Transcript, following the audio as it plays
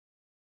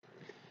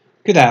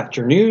Good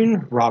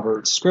afternoon,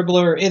 Robert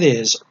Scribbler. It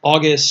is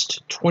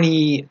August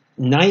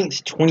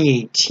 29th,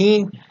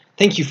 2018.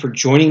 Thank you for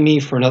joining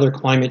me for another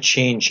climate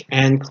change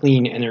and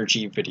clean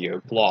energy video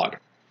blog.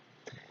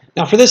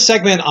 Now for this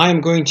segment, I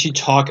am going to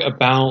talk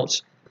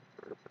about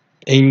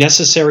a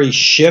necessary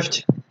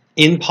shift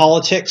in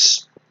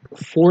politics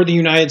for the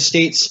United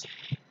States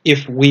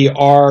if we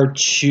are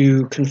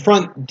to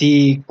confront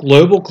the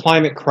global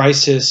climate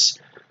crisis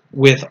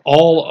with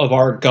all of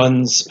our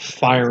guns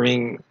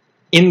firing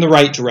in the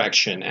right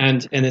direction.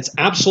 And it's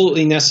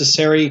absolutely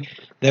necessary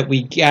that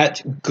we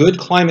get good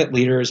climate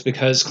leaders,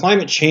 because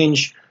climate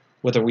change,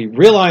 whether we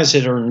realize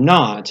it or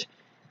not,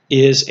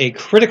 is a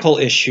critical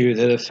issue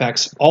that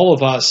affects all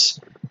of us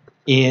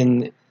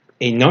in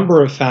a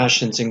number of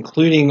fashions,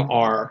 including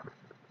our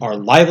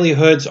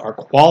livelihoods, our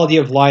quality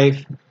of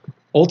life.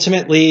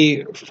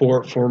 Ultimately,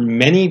 for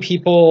many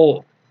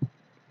people,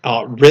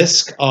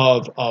 risk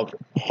of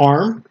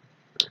harm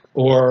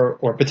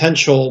or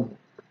potential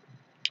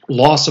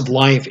loss of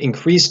life,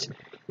 increased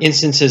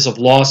instances of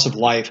loss of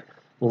life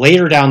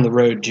later down the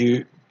road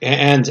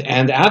and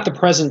at the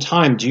present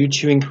time due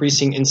to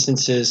increasing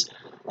instances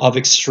of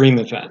extreme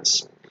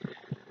events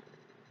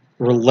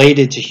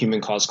related to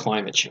human-caused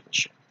climate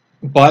change.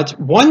 But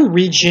one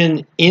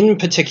region in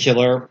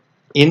particular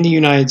in the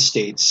United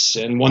States,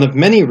 and one of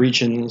many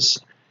regions,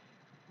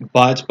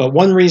 but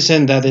one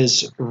reason that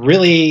is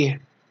really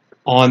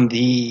on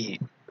the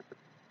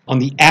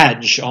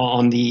edge,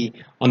 on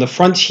the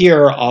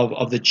frontier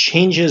of the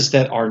changes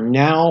that are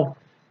now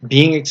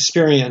being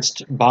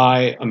experienced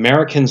by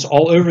Americans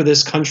all over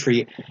this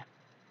country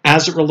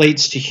as it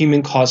relates to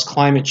human-caused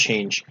climate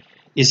change,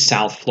 is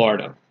South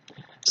Florida.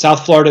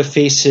 South Florida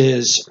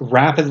faces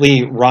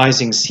rapidly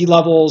rising sea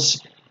levels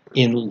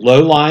in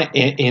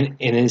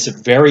is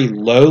a very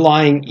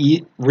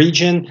low-lying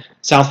region.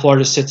 South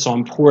Florida sits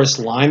on porous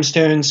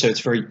limestone, so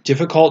it's very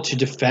difficult to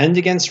defend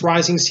against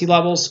rising sea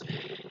levels.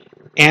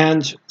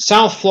 And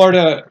South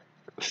Florida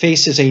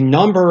faces a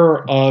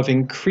number of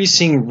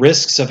increasing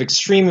risks of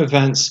extreme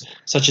events,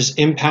 such as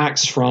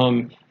impacts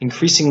from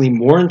increasingly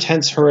more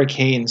intense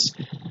hurricanes,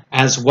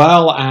 as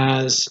well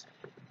as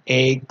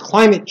a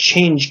climate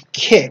change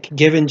kick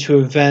given to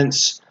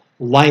events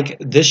like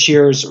this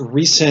year's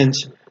recent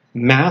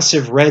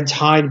massive red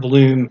tide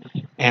bloom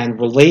and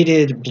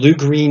related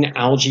blue-green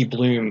algae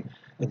bloom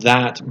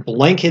that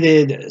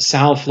blanketed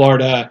South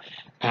Florida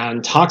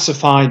and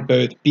toxified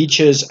both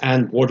beaches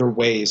and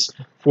waterways,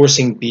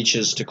 forcing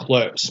beaches to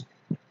close.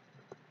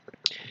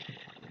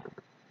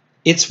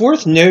 It's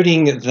worth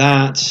noting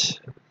that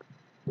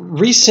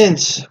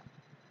recent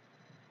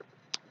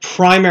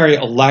primary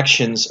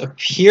elections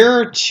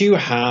appear to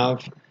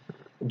have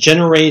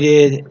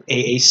generated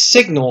a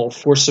signal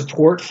for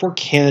support for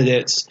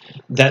candidates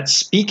that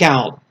speak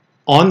out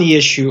on the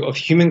issue of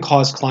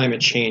human-caused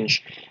climate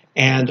change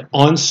and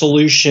on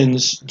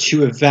solutions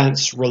to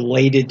events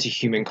related to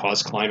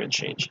human-caused climate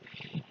change.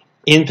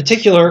 In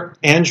particular,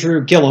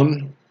 Andrew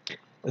Gillum,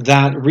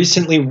 that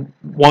recently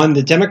won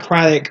the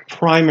Democratic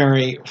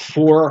primary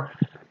for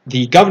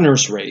the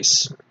governor's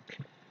race,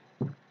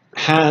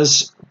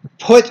 has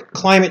put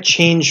climate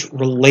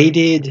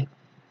change-related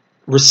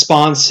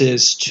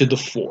responses to the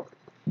fore.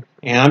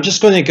 And I'm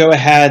just going to go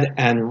ahead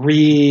and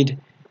read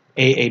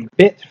a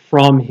bit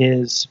from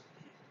his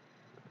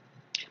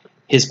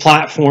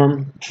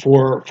platform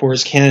for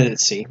his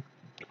candidacy.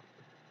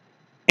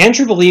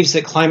 Andrew believes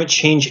that climate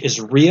change is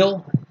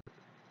real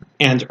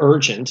and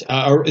urgent,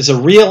 is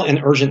a real and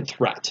urgent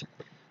threat.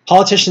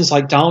 Politicians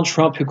like Donald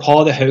Trump, who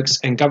call it a hoax,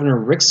 and Governor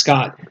Rick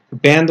Scott, who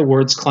banned the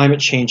words climate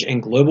change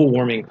and global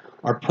warming,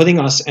 are putting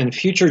us and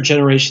future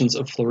generations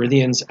of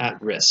Floridians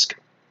at risk.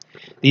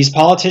 These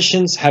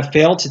politicians have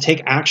failed to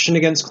take action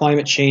against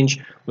climate change,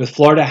 with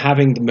Florida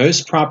having the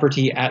most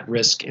property at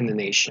risk in the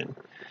nation.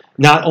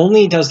 Not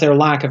only does their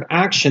lack of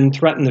action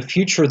threaten the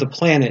future of the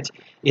planet,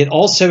 it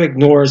also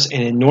ignores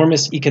an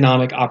enormous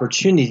economic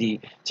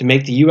opportunity to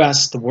make the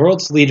U.S. the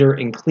world's leader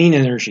in clean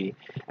energy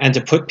and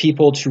to put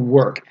people to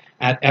work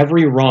at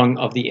every rung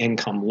of the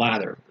income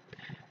ladder.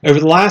 Over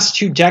the last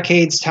 2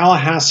 decades,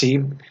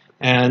 Tallahassee,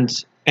 and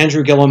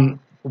Andrew Gillum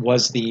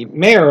was the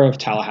mayor of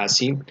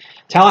Tallahassee,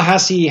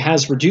 Tallahassee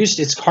has reduced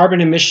its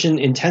carbon emission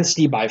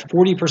intensity by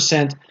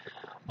 40%.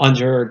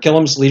 Under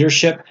Gillum's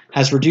leadership,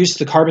 has reduced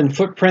the carbon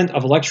footprint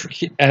of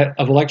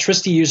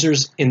electricity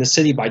users in the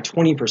city by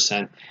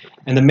 20%.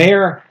 And the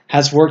mayor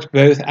has worked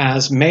both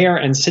as mayor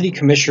and city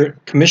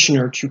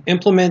commissioner to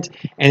implement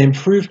and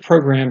improve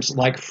programs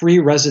like free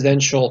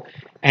residential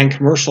and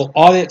commercial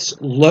audits,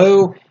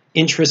 low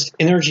interest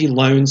energy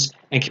loans,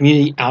 and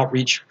community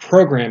outreach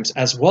programs,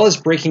 as well as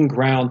breaking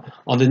ground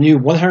on the new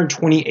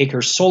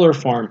 120-acre solar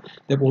farm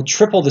that will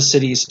triple the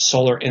city's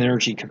solar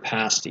energy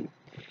capacity.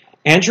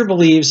 Andrew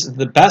believes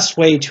the best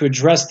way to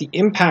address the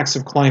impacts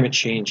of climate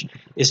change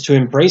is to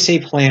embrace a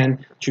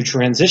plan to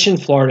transition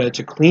Florida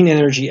to clean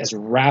energy as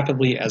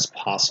rapidly as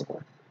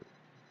possible.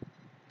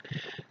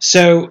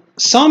 So,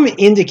 some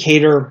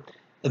indicator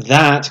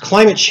that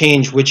climate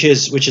change, which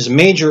is a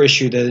major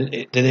issue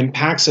that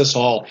impacts us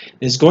all,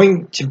 is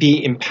going to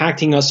be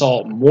impacting us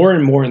all more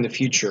and more in the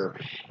future,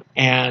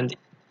 and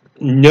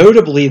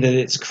notably that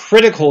it's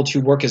critical to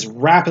work as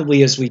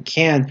rapidly as we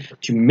can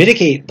to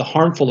mitigate the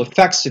harmful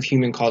effects of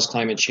human-caused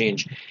climate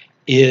change,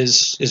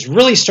 is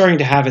really starting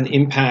to have an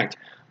impact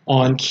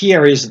on key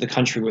areas of the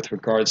country with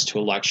regards to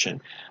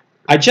election.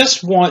 I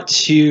just want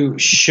to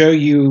show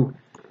you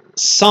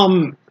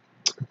some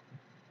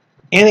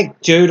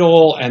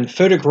anecdotal and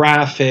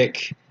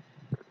photographic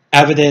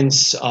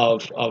evidence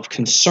of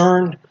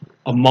concern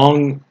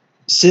among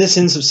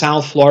citizens of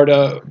South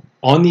Florida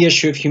on the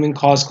issue of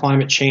human-caused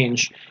climate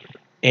change.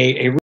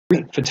 A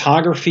recent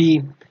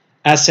photography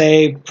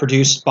essay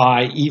produced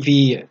by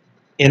EVNIN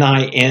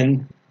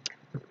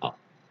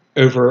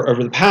over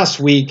the past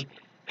week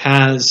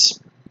has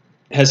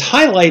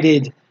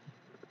highlighted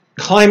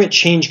climate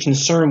change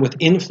concern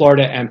within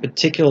Florida, and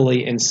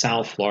particularly in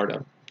South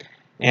Florida.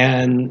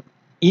 And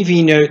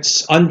EV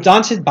notes,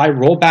 undaunted by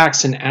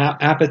rollbacks and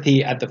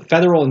apathy at the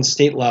federal and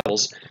state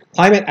levels,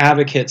 climate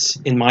advocates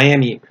in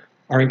Miami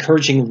are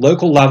encouraging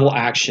local level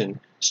action,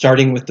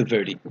 starting with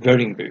the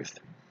voting booth.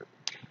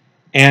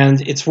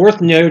 And it's worth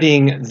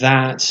noting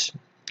that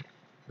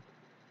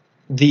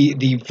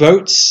the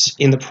votes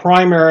in the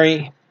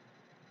primary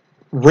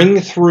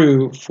ring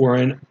through for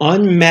an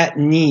unmet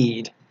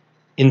need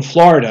in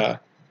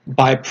Florida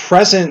by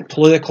present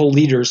political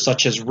leaders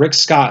such as Rick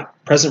Scott,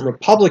 present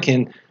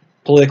Republican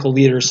political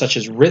leaders such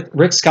as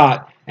Rick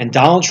Scott and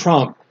Donald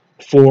Trump,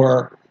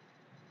 for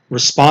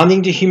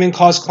responding to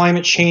human-caused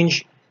climate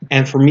change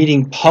and for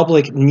meeting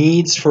public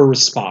needs for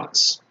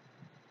response.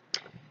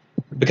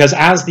 Because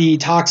as the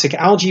toxic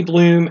algae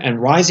bloom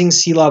and rising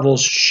sea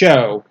levels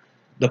show,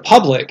 the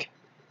public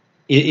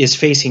is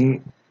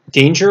facing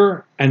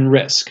danger and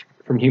risk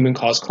from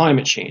human-caused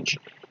climate change.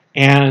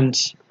 And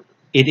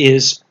it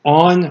is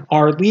on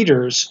our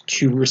leaders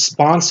to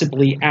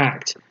responsibly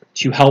act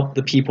to help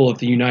the people of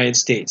the United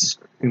States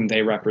whom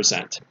they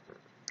represent.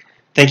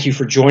 Thank you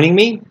for joining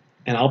me,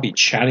 and I'll be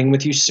chatting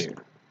with you soon.